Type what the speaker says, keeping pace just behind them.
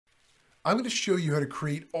I'm going to show you how to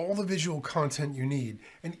create all the visual content you need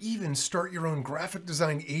and even start your own graphic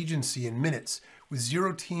design agency in minutes with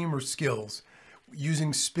zero team or skills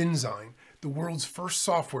using Spinzign, the world's first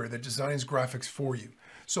software that designs graphics for you.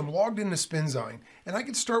 So I'm logged into Spinzign and I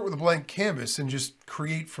can start with a blank canvas and just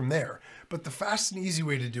create from there. But the fast and easy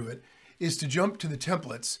way to do it is to jump to the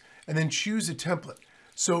templates and then choose a template.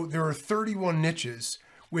 So there are 31 niches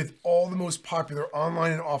with all the most popular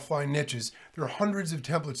online and offline niches. There are hundreds of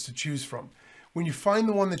templates to choose from. When you find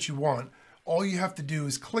the one that you want, all you have to do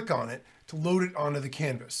is click on it to load it onto the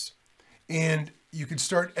canvas. And you can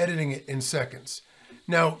start editing it in seconds.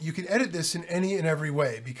 Now, you can edit this in any and every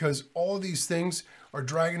way because all of these things are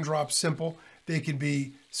drag and drop simple. They can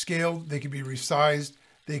be scaled, they can be resized,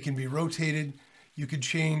 they can be rotated. You could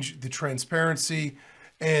change the transparency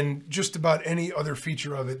and just about any other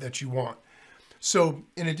feature of it that you want. So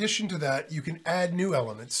in addition to that, you can add new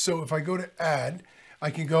elements. So if I go to add, I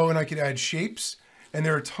can go and I can add shapes, and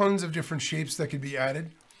there are tons of different shapes that can be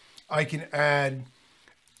added. I can add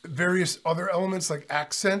various other elements like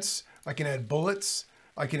accents. I can add bullets.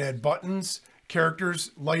 I can add buttons, characters,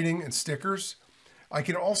 lighting, and stickers. I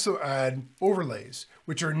can also add overlays,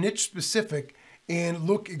 which are niche specific and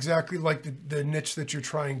look exactly like the niche that you're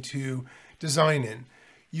trying to design in.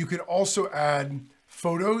 You can also add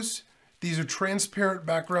photos. These are transparent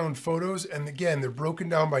background photos, and again, they're broken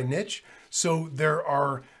down by niche. So there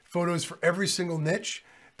are photos for every single niche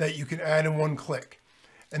that you can add in one click.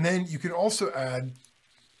 And then you can also add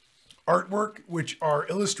artwork, which are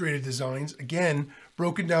illustrated designs, again,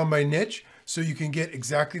 broken down by niche, so you can get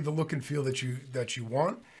exactly the look and feel that you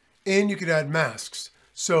want. And you could add masks.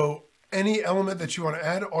 So any element that you want to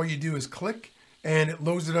add, all you do is click, and it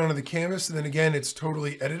loads it onto the canvas, and then again, it's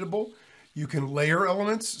totally editable. You can layer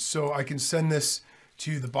elements, so I can send this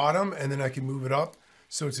to the bottom and then I can move it up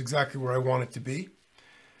so it's exactly where I want it to be.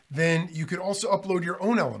 Then you can also upload your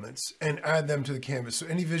own elements and add them to the canvas, so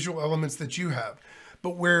any visual elements that you have.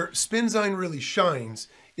 But where Spinzign really shines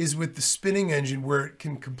is with the spinning engine, where it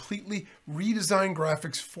can completely redesign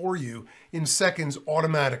graphics for you in seconds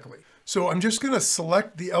automatically. So I'm just going to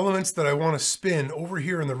select the elements that I want to spin over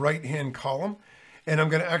here in the right-hand column. And I'm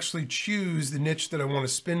going to actually choose the niche that I want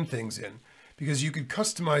to spin things in, because you could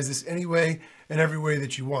customize this any way and every way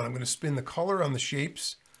that you want. I'm going to spin the color on the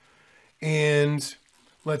shapes, and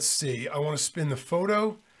let's see, I want to spin the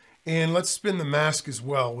photo, and let's spin the mask as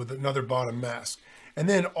well with another bottom mask. And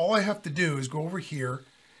then all I have to do is go over here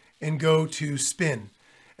and go to spin,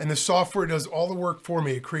 and the software does all the work for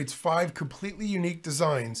me. It creates 5 completely unique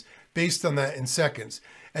designs based on that in seconds.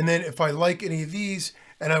 And then if I like any of these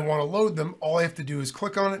and I want to load them, all I have to do is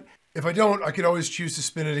click on it. If I don't, I could always choose to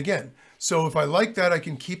spin it again. So if I like that, I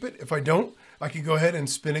can keep it. If I don't, I can go ahead and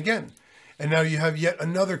spin again. And now you have yet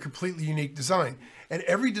another completely unique design. And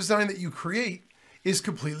every design that you create is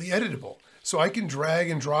completely editable. So I can drag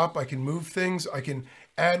and drop, I can move things, I can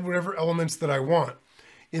add whatever elements that I want.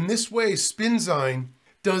 In this way, Spinzign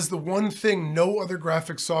does the one thing no other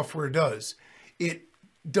graphic software does. It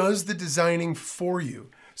does the designing for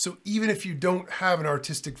you. So even if you don't have an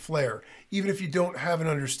artistic flair, even if you don't have an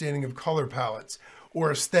understanding of color palettes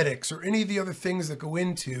or aesthetics or any of the other things that go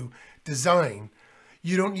into design,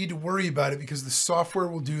 you don't need to worry about it because the software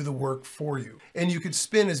will do the work for you. And you can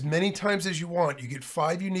spin as many times as you want. You get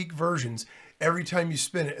 5 unique versions every time you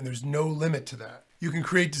spin it, and there's no limit to that. You can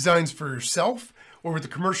create designs for yourself, or with a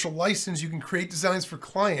commercial license, you can create designs for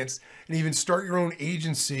clients and even start your own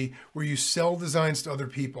agency where you sell designs to other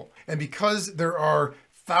people. And because there are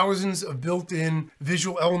thousands of built-in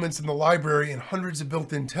visual elements in the library and hundreds of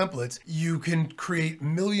built-in templates, you can create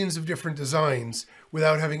millions of different designs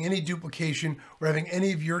without having any duplication or having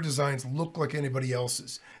any of your designs look like anybody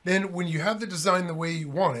else's. Then when you have the design the way you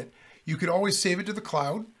want it, you can always save it to the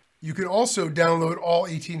cloud. You can also download all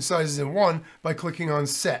 18 sizes in one by clicking on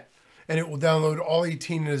Set, and it will download all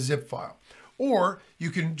 18 in a zip file. Or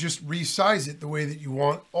you can just resize it the way that you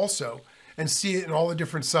want also and see it in all the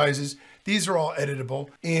different sizes. These are all editable,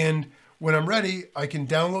 and when I'm ready, I can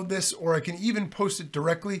download this, or I can even post it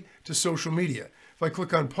directly to social media. If I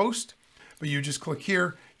click on post, but you just click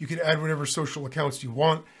here, you can add whatever social accounts you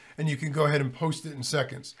want, and you can go ahead and post it in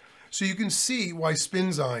seconds. So you can see why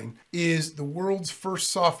Spinzign is the world's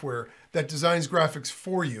first software that designs graphics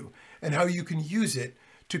for you, and how you can use it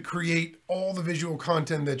to create all the visual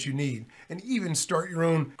content that you need, and even start your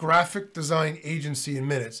own graphic design agency in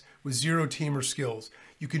minutes with zero team or skills.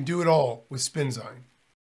 You can do it all with Spinzign.